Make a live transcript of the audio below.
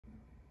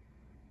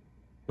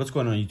What's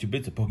going on YouTube?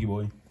 It's a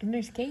Pokeboy. And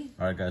there's Kate.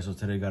 Alright guys, so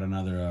today got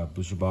another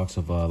booster box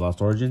of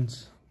Lost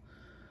Origins.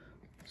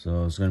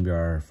 So it's going to be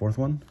our fourth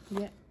one.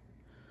 Yeah.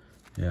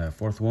 Yeah,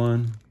 fourth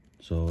one.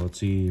 So let's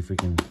see if we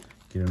can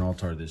get an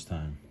altar this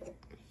time.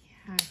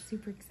 Yeah,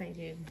 super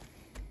excited.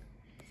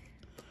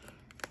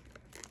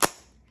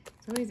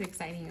 It's always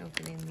exciting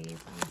opening these,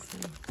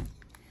 honestly.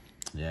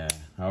 Yeah,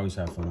 I always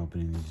have fun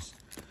opening these.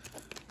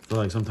 I feel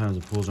like sometimes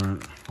the pulls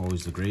aren't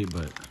always the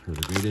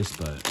greatest,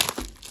 but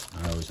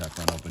I always have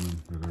fun opening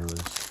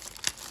regardless.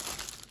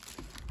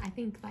 I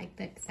think like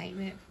the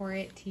excitement for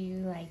it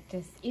too, like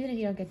just even if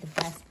you don't get the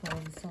best pull,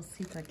 it's still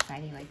super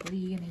exciting. Like what are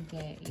you gonna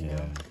get, you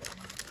know?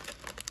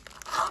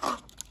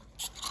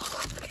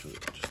 Actually,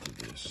 just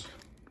do this.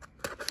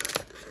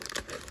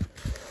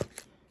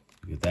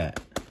 Look at that.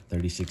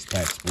 36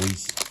 packs,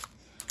 boys.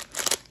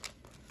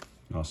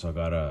 Also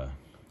got a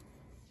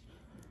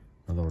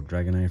little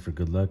Dragonite for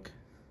good luck.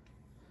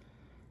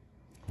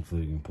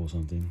 Hopefully we can pull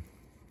something.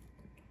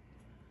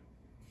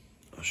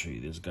 I'll show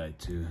you this guy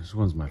too. This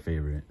one's my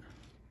favorite.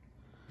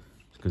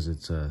 Because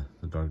it's the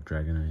Dark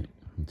Dragonite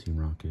from Team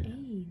Rocket.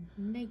 Hey,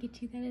 didn't I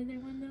get you that other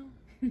one though?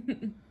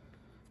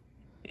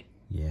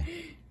 Yeah.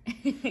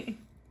 I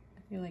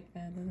feel like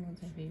that other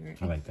one's my favorite.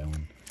 I like that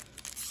one.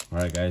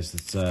 Alright guys,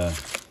 let's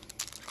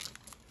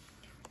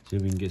see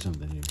if we can get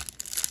something here.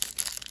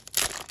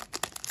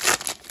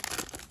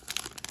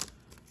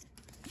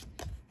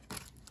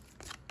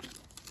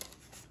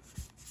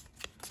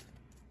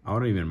 I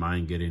wouldn't even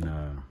mind getting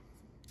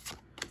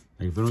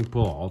like if we don't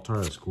pull an altar,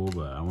 that's cool,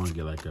 but I want to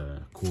get like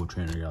a cool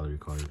trainer gallery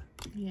card.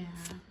 Yeah,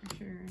 for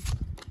sure.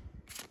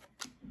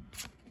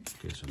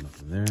 Okay, so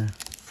nothing there.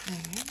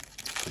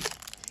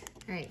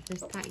 Alright,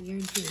 first pack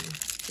guarantee.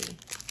 Let's see.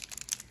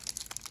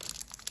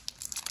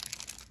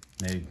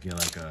 Maybe get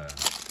like a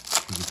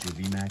Pikachu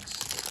VMAX.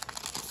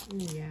 Oh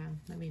yeah,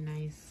 that'd be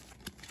nice.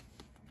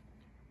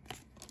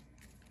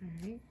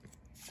 Alright.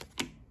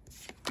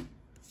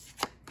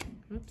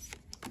 Oops.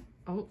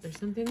 Oh, there's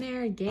something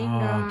there.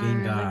 Gengar. Oh,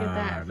 Gengar. Look at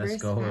that. Let's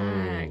First go.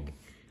 pack.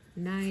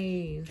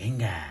 Nice.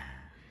 Gengar.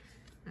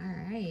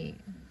 Alright.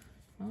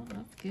 Well,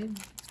 that's good.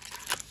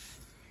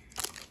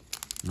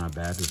 Not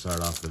bad to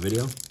start off the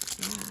video.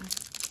 Yeah.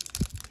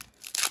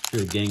 If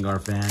you're a Gengar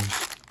fan,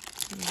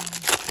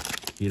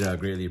 Yeah. he'd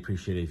greatly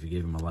appreciate it if you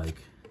gave him a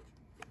like.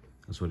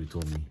 That's what he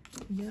told me.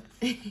 Yep.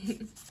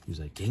 He was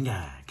like,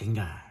 Gengar,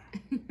 Gengar.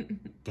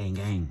 Gang,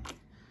 gang.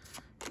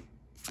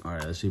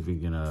 Alright, let's see if we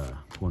can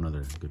pull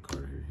another good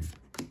card here.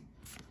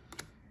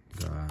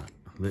 Got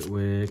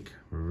Litwick,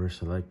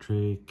 Reverse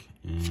Electric,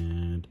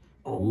 and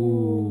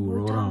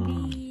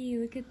Rotom.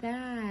 Look at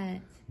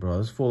that. Bro,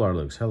 this full art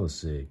looks hella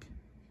sick.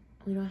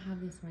 We don't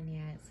have this one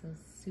yet, so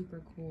it's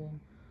super cool.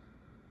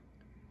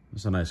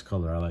 It's a nice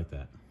color. I like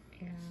that.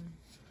 Yeah.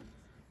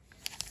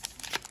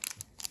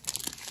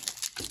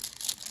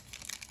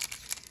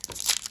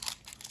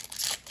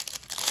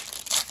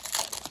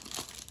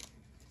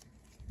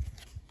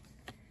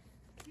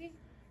 Okay.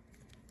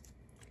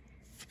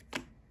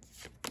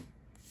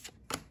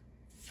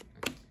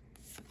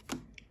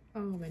 Oh,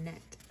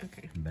 Manette.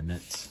 Okay.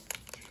 Bennett.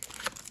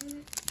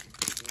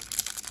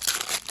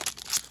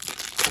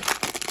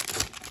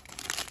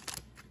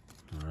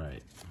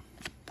 Alright.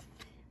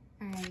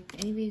 Alright, if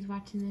anybody's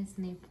watching this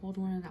and they pulled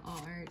one of the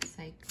alt arts,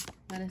 like,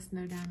 let us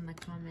know down in the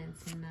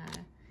comments and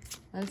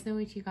let us know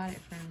what you got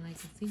it from, like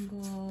a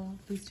single,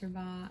 booster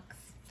box.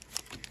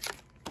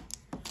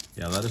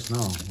 Yeah, let us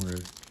know. We're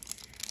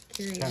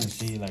Curious. trying to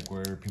see like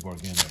where people are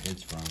getting their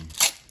hits from.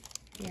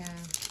 Yeah.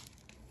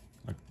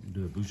 Like,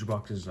 do the booster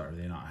boxes, are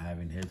they not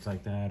having hits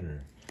like that,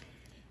 or?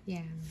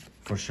 Yeah.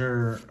 For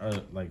sure,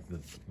 like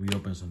we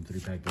opened some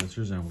 3-pack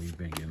blisters and we've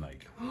been getting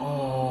like,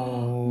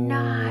 oh,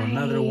 nice.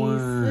 another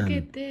one. Look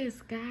at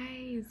this,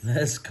 guys.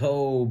 Let's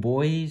go,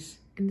 boys.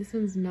 And this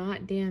one's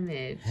not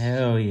damaged.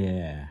 Hell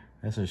yeah.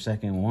 That's our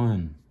second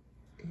one.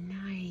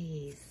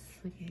 Nice.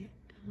 Look at it.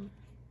 Oh,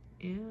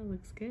 yeah,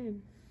 looks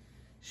good.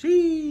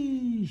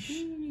 Sheesh.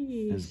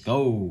 Sheesh. Let's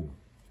go.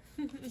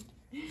 Dang,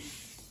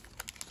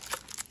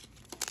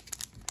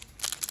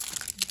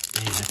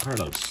 that card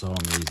looks so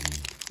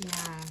amazing.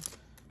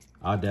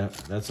 Yeah.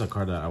 That's a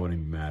card that I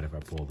wouldn't be mad if I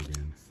pulled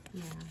again.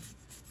 Yeah.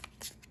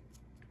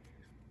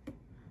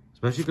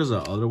 Especially because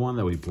the other one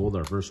that we pulled,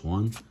 our first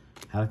one,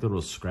 had like a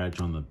little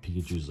scratch on the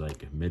Pikachu's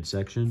like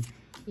midsection.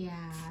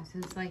 Yeah, so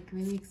it's like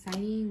really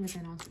exciting, but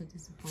then also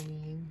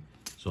disappointing.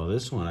 So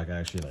this one, I can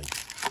actually like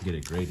get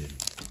it graded.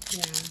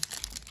 Yeah.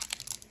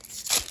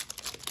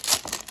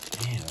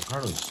 Damn, that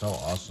card looks so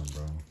awesome,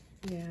 bro.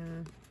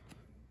 Yeah.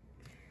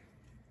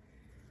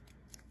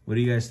 What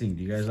do you guys think?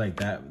 Do you guys like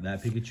that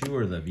Pikachu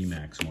or the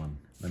VMAX one?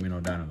 Let me know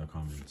down in the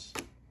comments.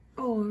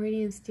 Oh,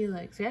 Radiant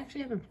Steelix. We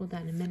actually haven't pulled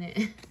that in a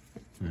minute.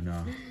 I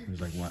know. It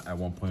was like at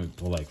one point we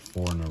pulled like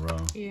 4 in a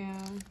row.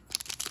 Yeah.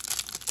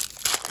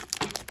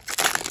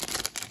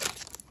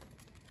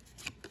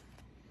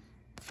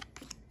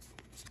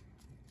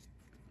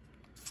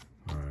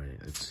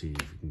 Alright, let's see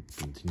if we can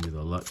continue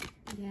the luck.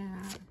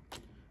 Yeah.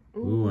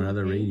 Ooh,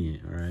 another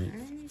Radiant. Alright.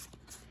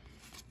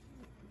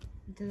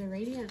 Does the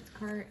Radiance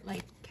card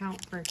like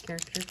count for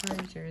character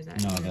cards, or is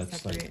that No, kinda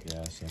that's separate? like,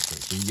 yeah,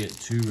 separate. So you get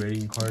 2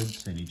 Radiant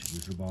cards in each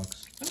booster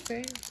box.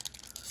 Okay.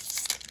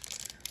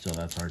 So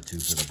that's our 2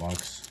 for the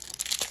box.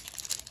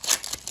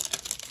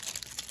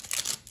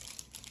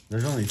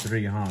 There's only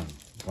 3, huh?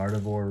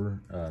 Gardevoir,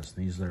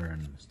 Sneasler,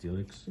 and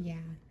Steelix. Yeah.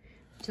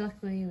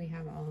 Luckily, we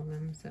have all of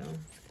them, so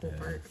it's cool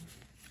part.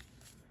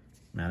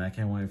 Man, I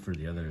can't wait for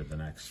the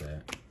next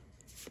set.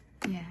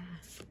 Yeah.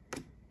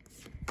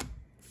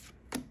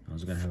 I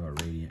was gonna have a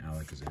Radiant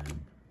Alakazam.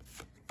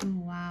 Oh,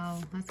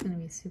 wow. That's gonna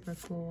be super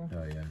cool.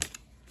 Oh, yeah.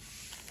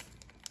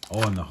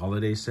 Oh, and the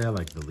holiday set,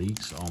 like the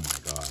leaks. Oh,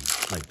 my God.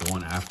 Like the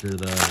one after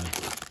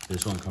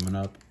this one coming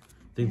up.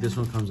 I think this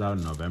one comes out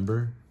in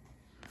November.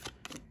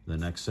 The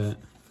next set.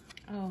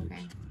 Oh,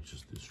 okay. Let's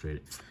just do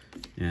straight.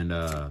 And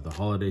the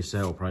holiday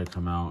set will probably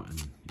come out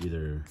in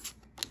either,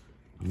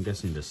 I'm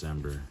guessing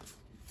December.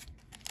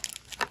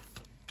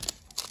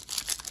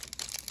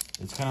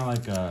 It's kind of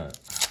like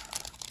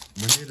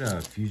when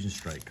did Fusion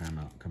Strike come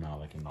out?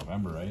 Like in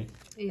November, right?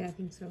 Yeah, I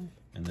think so.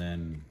 And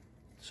then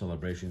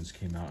Celebrations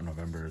came out in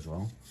November as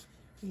well.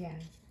 Yeah.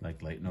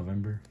 Like late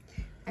November.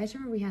 I just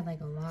remember we had like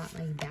a lot,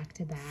 like back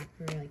to back.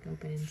 We were like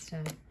opening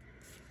stuff.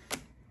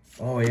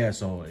 Oh yeah,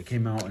 so it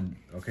came out in,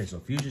 okay, so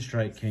Fusion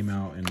Strike came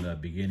out in the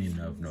beginning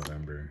of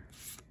November.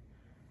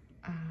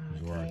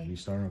 Okay.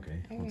 V-Star,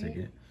 okay, All I'll take right.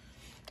 it.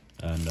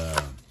 And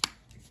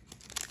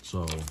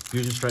so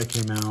Fusion Strike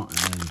came out,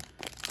 and then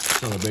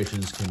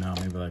Celebrations came out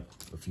maybe like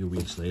a few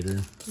weeks later,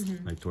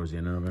 like towards the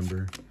end of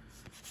November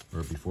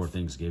or before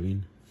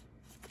Thanksgiving.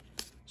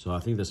 So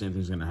I think the same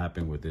thing's gonna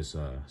happen with this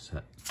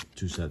set,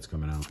 2 sets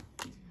coming out.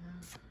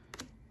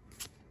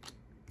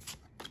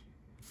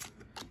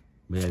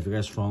 But yeah, if you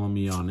guys follow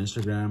me on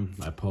Instagram,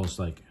 I post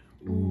like,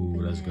 ooh,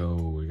 let's go.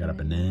 We got a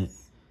Banette.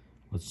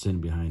 What's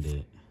sitting behind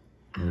it?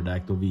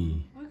 Aerodactyl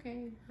V.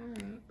 Okay,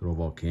 alright. Little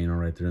volcano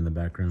right there in the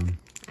background.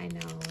 I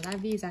know. That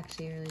V is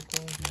actually really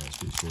cool. Yeah, it's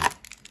pretty sweet.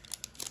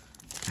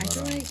 I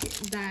feel like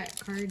that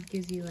card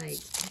gives you like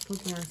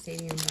Pokemon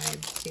Stadium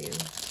vibes too.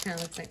 Kind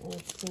of looks like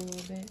old school a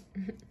little bit.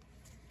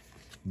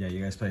 Yeah,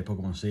 you guys play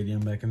Pokemon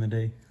Stadium back in the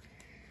day?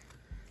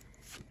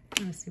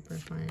 That was super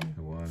fun. It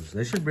was.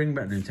 They should bring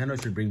back,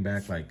 Nintendo should bring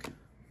back like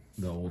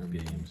the old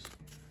games.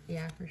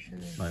 Yeah, for sure.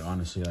 Like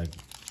honestly, like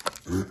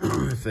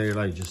if they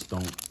like just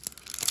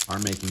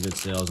aren't making good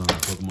sales on the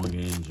Pokemon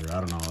games, or I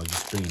don't know, like,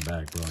 just bring it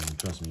back, bro. And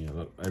trust me,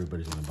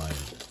 everybody's gonna buy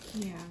it.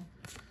 Yeah.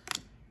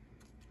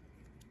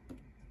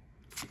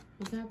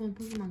 What's that on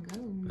Pokemon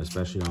Go?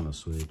 Especially on the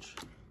Switch.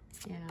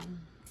 Yeah.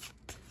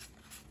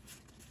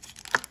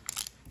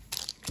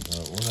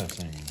 What was I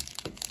saying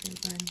Pretty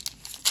fun.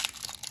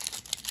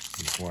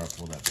 before I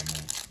pulled that from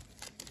there?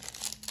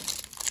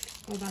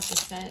 What about the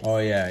set? Oh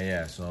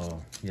yeah.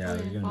 So yeah,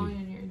 Follow you're gonna me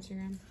on your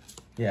Instagram.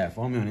 yeah,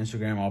 follow me on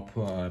Instagram.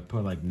 I'll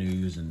put like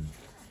news and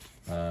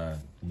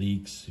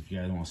leaks if you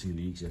guys want to see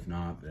leaks. If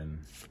not, then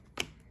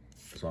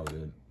it's all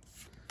good.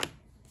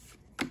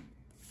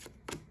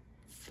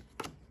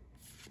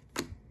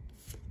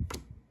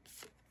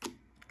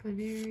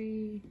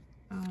 Very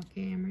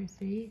okay,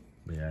 Emerson.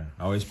 But yeah,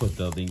 I always put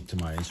the link to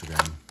my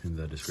Instagram in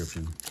the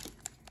description.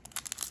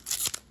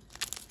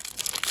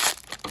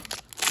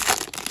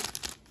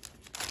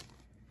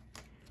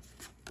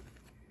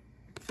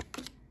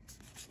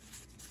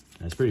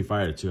 And it's pretty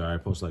fire too. I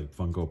post like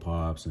Funko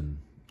Pops and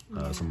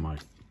some of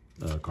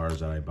my cards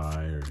that I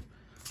buy, or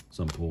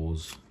some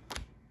pulls,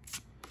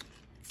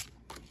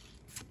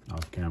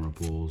 off-camera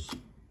pulls.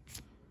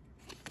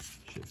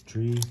 Shift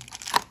tree.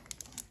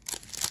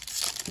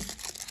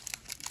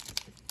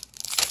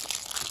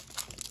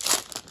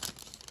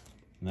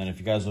 And then if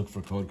you guys look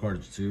for code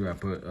cards too, I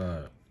put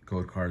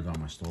code cards on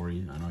my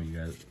story. I know you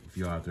guys, if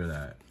you're out there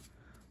that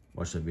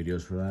watch the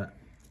videos for that,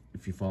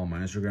 if you follow my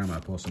Instagram, I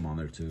post them on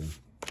there too.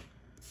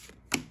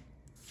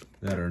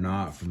 That are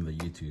not from the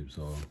YouTube,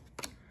 so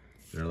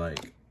they're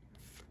like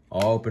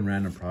all open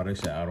random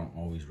products that I don't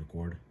always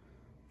record.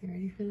 You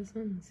ready for this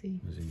one? Let's see.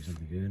 Is it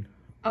something good?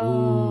 Oh,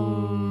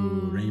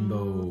 ooh,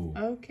 rainbow.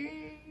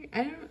 Okay.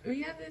 I don't.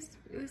 We have this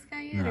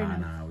guy yet? Or no?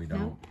 Nah, we don't.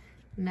 No?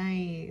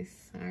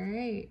 Nice. All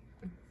right.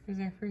 There's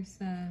our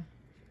first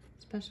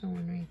special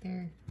one right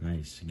there.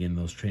 Nice. Getting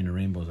those trainer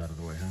rainbows out of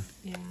the way, huh?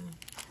 Yeah.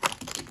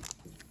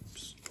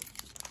 Oops.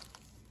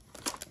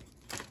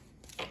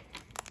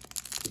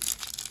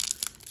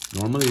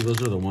 Normally,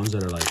 those are the ones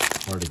that are like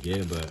hard to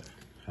get, but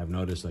I've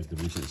noticed like the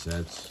recent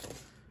sets,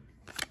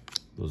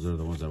 those are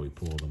the ones that we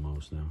pull the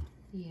most now.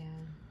 Yeah.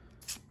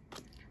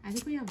 I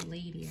think we have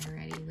Lady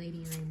already.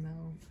 Lady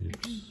Rainbow.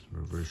 Oops.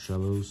 Reverse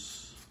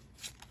Shellos.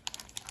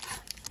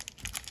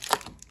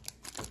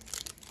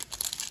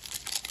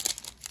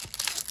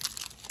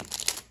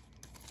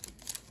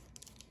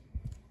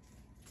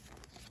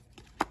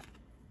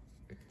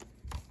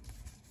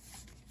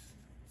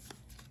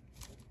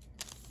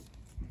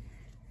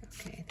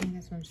 Okay, I think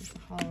this one's just a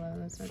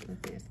hollow, so I'll go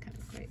through this kind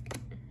of quick.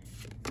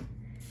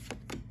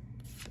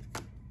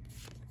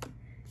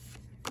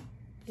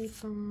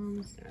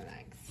 Napalm,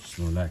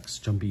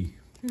 Snorlax, Jumpy.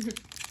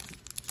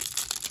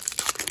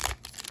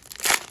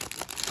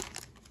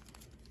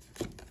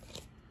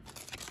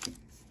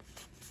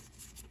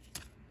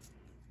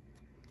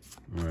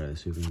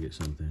 let's see if we can get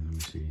something. Let me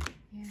see.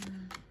 Yeah.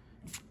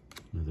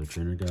 Another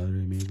trainer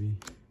gallery, maybe.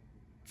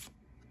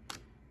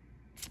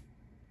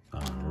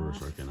 Reverse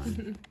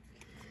Arcanine.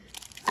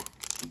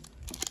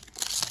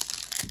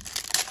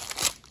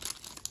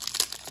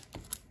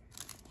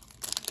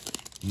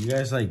 You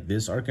guys like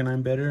this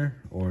Arcanine better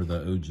or the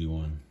OG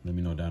one? Let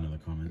me know down in the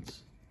comments.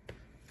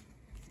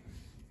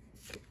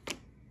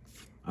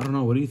 I don't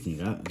know. What do you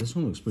think? This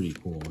one looks pretty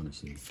cool,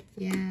 honestly.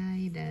 Yeah,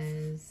 he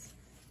does.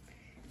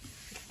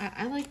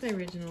 I like the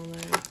original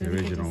though. The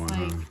original one,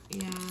 like, huh?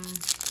 Yeah.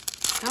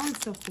 That one's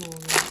so cool.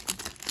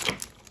 But I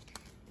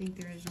think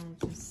the original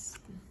is just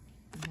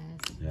the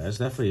best. Yeah, it's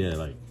definitely, yeah,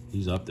 like,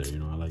 he's up there, you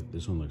know. I like,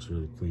 this one looks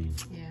really clean.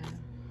 Yeah.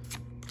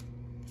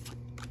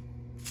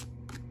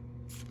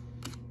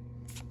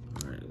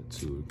 Alright, let's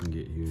see what we can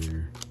get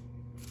here.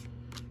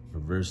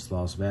 Reverse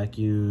Lost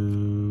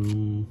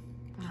Vacuum.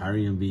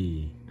 Kyrian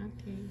V.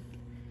 Okay.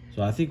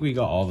 So I think we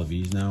got all the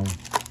V's now.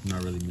 I'm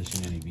not really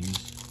missing any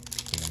V's.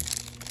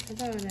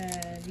 How about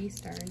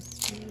V-Stars?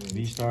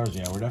 V-Stars,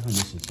 yeah, we're definitely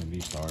missing some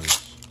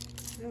V-Stars.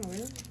 Oh,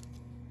 really?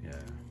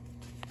 Yeah.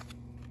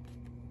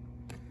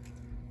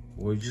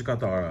 Well, we just got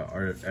the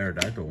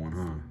Aerodactyl one,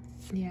 huh?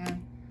 Yeah.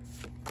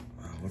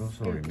 What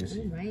else are we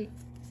missing? Oh, right.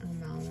 Oh,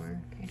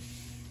 Malamar. Okay.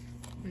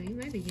 Oh, you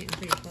might be getting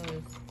pretty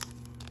close.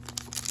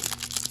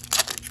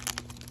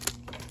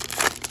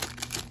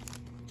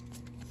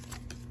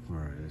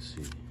 Alright, let's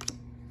see.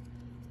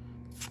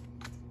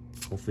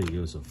 Hopefully it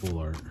gives us a full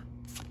art.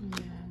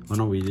 Yeah. Oh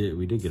no, we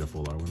did get a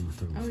full art. What am I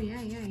talking about? Oh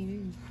yeah, you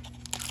did.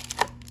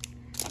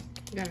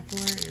 We got a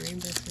full art and a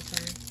rainbow so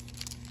far.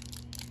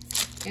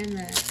 And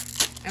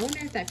I wonder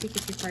if that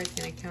Pikachu card is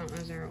gonna count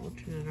as our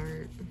alternate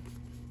art.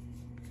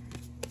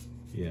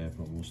 Yeah,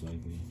 but most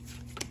likely.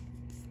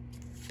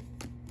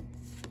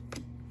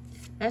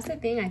 That's the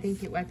thing. I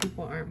think why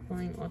people aren't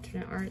pulling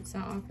alternate arts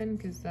that often,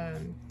 because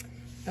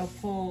they'll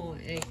pull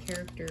a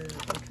character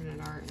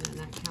alternate art, and then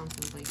that counts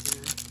as like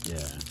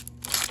their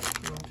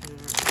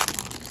alternate art.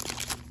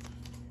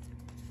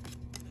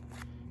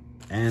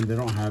 And they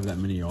don't have that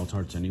many alt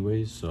arts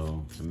anyways,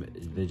 so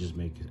they just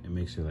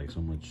makes it like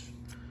so much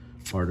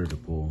harder to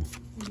pull.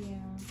 Yeah.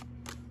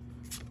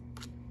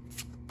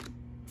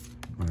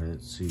 All right,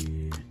 let's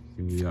see. I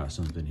think we got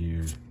something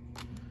here.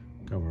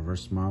 Got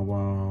Reverse Smile.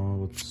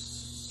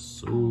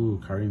 What's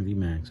Kyrian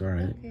VMAX? All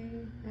right. Okay.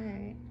 All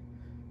right.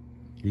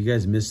 You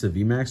guys miss the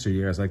VMAX, or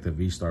you guys like the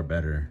V-Star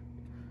better?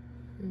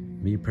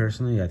 Me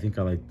personally, I think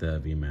I like the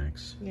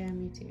VMAX. Yeah,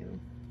 me too.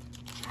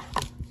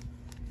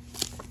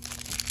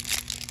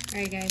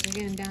 Alright guys, we're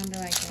getting down to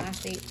like the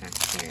last 8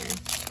 packs here.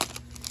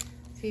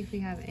 See if we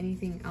have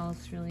anything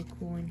else really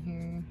cool in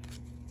here.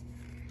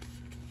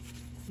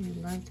 We'd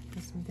love to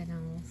put something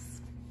else.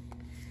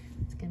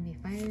 It's gonna be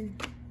fire.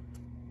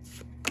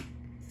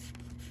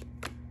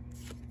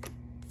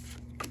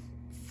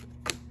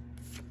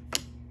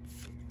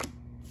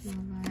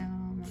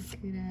 Mobile,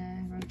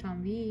 Makuta,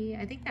 Rotom V.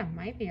 I think that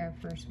might be our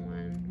first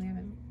one. We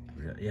haven't.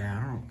 Yeah,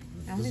 I don't.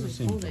 This doesn't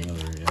seem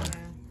familiar. Yeah.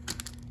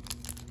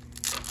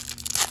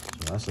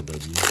 So that's a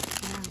W. Yeah.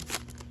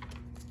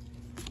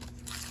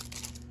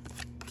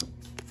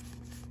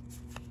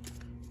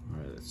 All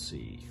right, let's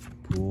see.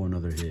 Pull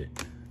another hit.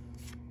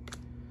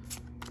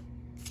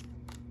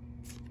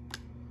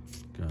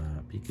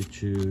 Got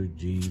Pikachu,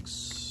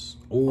 Jinx.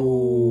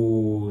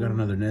 Oh, we got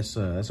another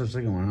Nessa. That's our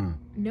second one, huh?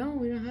 No,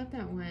 we don't have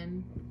that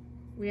one.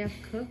 We have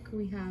Cook.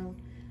 We have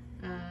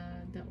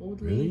the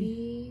old Really?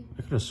 lady.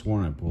 I could have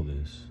sworn I pulled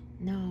this.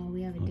 No,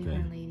 we have a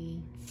different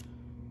lady.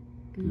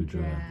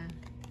 Gudra.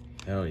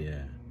 Hell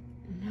yeah.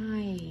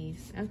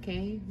 Nice.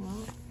 Okay,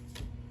 well.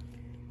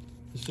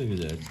 This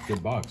is a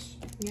good box.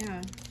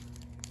 Yeah.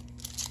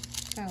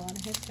 Got a lot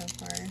of hits so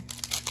far.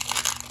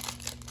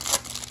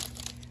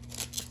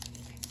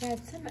 Yeah,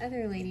 it's some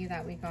other lady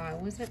that we got. It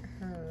wasn't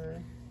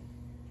her.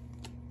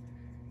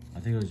 I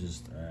think it was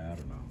just, I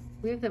don't know.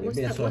 We have the,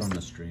 Maybe I saw it on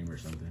the stream or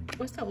something.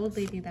 What's the old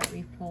lady that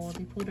we pulled?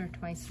 We pulled her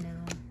twice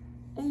now.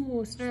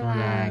 Oh,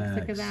 Snorlax.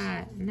 Look at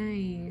that.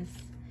 Nice.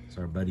 It's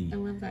our buddy. I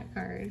love that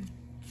card.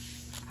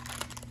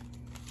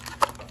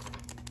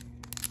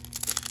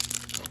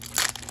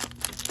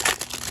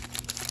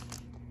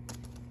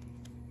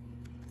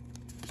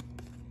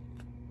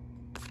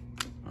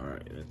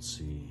 Alright, let's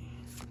see.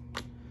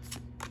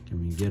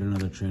 Can we get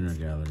another trainer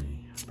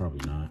gallery?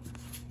 Probably not.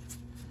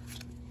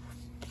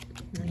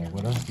 No. Like,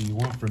 what else do you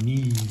want from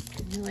me?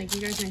 You're like,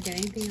 you guys don't get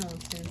anything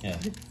else. Yeah.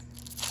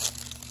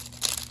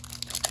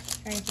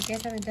 Alright, if you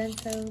guys haven't done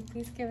so,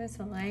 please give us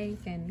a like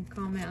and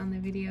comment on the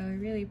video. I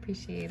really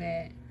appreciate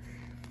it.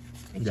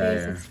 Make sure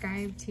you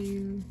subscribe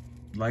to.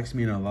 Likes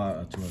mean a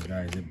lot to us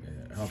guys. It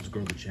helps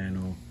grow the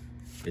channel.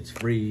 It's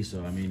free,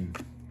 so I mean,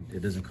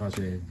 it doesn't cost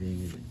you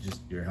anything. It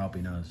just you're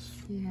helping us.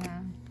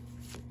 Yeah.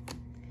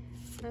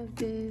 Love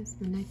this,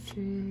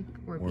 Manectric,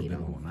 or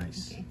Beetle.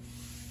 Nice. Okay.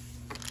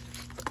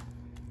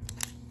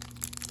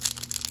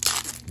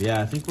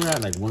 Yeah, I think we're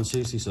at like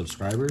 160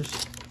 subscribers.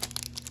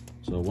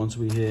 So once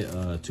we hit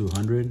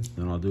 200,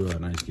 then I'll do a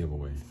nice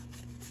giveaway.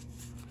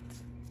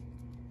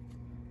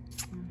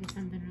 It'll be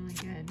something really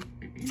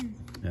good.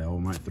 Yeah, well,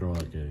 might throw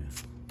like a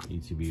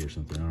ETB or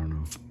something. I don't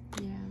know.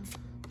 Yeah.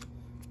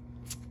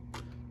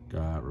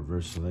 Got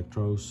reverse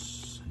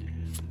Electros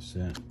and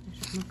set.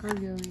 There's my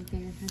cargo right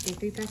there. Okay,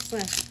 3 packs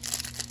left.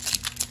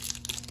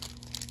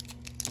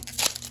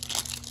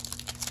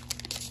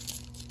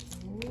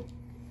 Oh.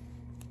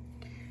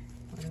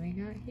 What do we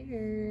got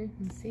here?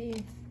 Let's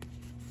see.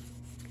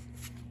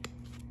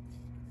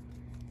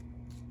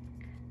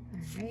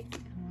 Alright,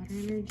 Water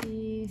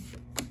Energy,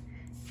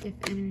 If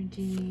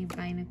Energy,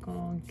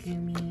 Binacle,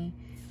 Goomy,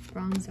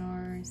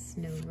 Bronzor,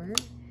 Snover,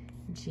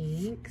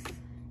 Jinx,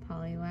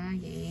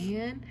 Poliwag,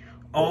 and...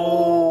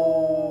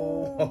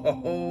 Oh,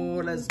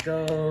 let's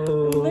go.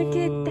 Look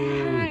at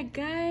that,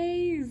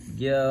 guys.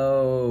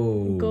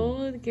 Yo.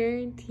 Gold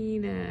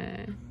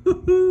Garantina.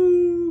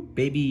 Woohoo,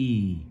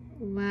 baby.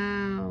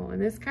 Wow.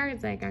 And this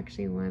card's like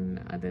actually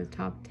one of the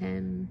top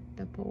 10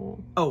 to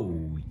pull.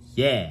 Oh,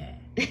 yeah.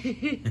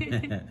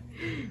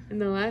 In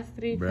the last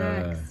 3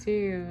 packs,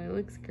 too. It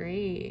looks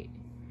great.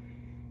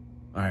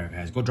 All right,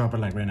 guys, go drop a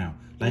like right now.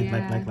 Like.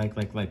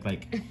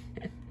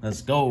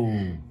 Let's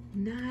go.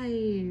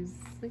 Nice.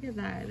 Look at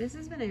that. This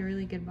has been a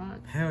really good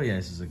box. Hell yeah,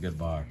 this is a good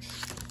box.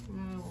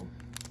 Wow.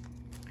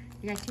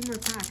 We got 2 more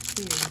packs,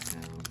 too, so.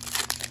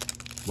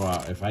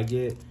 Wow, if I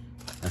get,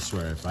 I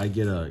swear, if I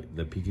get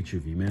the Pikachu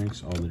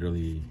VMAX, I'll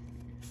literally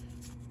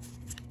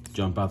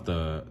jump out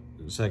the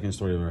second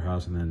story of our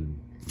house and then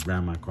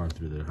ram my car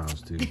through their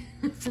house, too.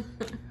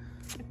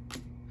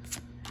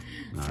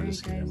 Nah, I'm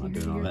just kidding. I'm not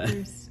doing all that.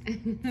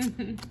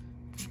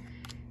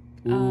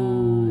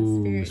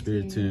 Ooh,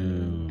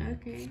 Spiritomb.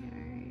 Okay,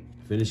 alright.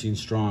 Finishing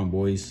strong,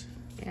 boys.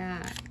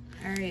 Yeah.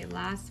 Alright,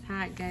 last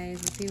pack,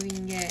 guys. Let's see what we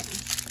can get.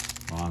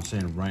 Oh, I'm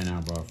saying right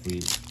now, bro,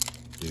 dude.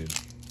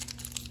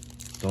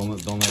 Don't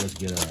let us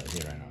get a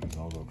hit right now, because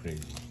I'll go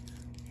crazy.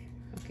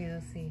 Okay,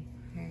 let's see.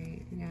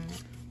 Alright, we got...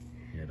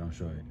 Yeah, don't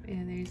show it.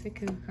 Yeah, there's the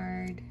code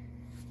card.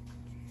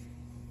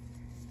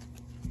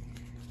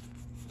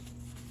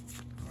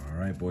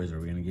 Alright, boys, are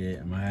we gonna get...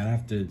 I might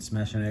have to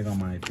smash an egg on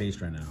my face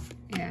right now.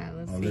 Yeah,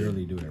 let's see. I'll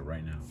literally do it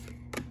right now.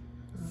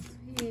 Let's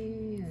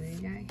see what we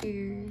got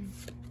here.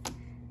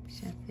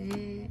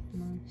 Shuffit,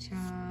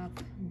 Mochop,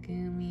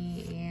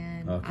 Goomy,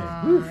 and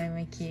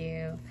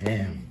Mimikyu.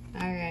 Damn.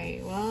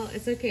 Alright, well,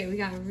 it's okay. We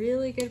got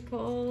really good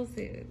pulls.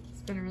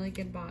 It's been a really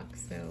good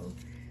box, so.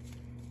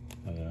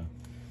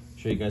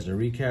 Show you guys a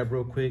recap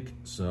real quick.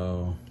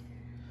 So,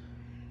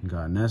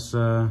 got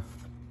Nessa.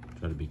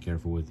 Try to be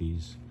careful with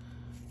these.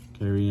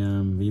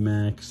 Kyrium,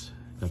 VMAX.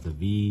 Got the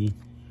V.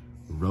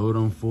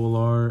 Rotom full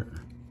art.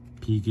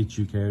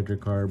 Pikachu character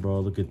card, bro.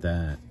 Look at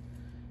that.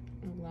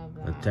 I love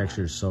that. The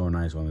texture is so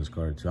nice on this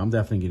card, too. I'm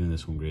definitely getting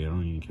this one great. I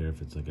don't even care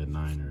if it's like a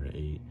 9 or an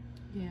 8.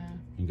 Yeah.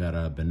 You got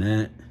a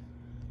Banette.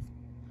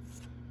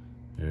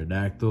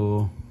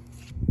 Aerodactyl.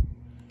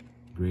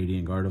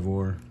 Gradient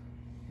Gardevoir.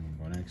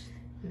 Go next.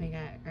 We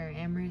got our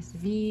Amorous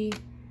V,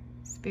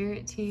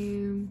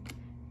 Spiritomb,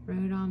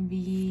 Rotom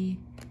V,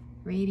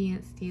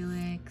 Radiant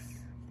Steelix,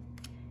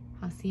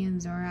 Halcyon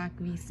Zorak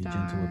V-Star. Be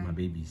gentle with my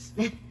babies.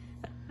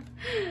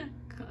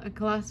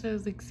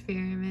 Colosso's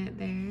Experiment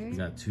there. We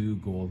got 2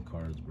 gold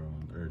cards, bro.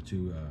 Or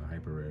 2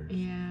 hyper rares.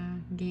 Yeah.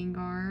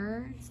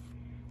 Gengar,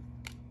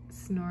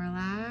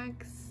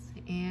 Snorlax,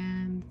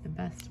 and the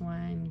best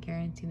one,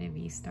 Garantina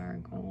V-Star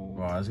Gold.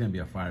 Wow, that's gonna be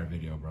a fire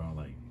video, bro.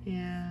 Like.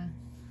 Yeah.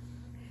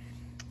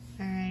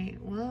 Alright,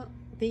 well,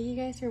 thank you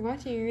guys for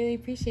watching. I really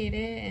appreciate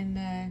it, and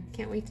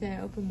can't wait to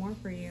open more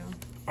for you.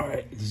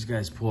 Alright, these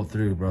guys pulled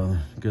through, bro.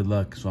 Good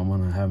luck. So I'm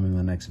gonna have them in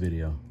the next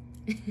video.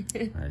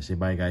 Alright, say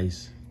bye,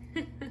 guys.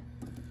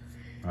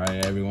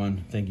 Alright,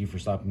 everyone. Thank you for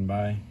stopping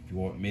by. If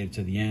you made it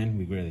to the end,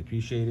 we greatly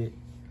appreciate it.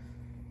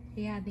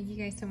 Yeah, thank you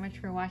guys so much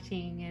for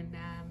watching, and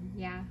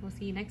yeah, we'll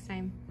see you next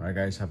time. Alright,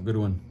 guys. Have a good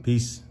one.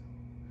 Peace.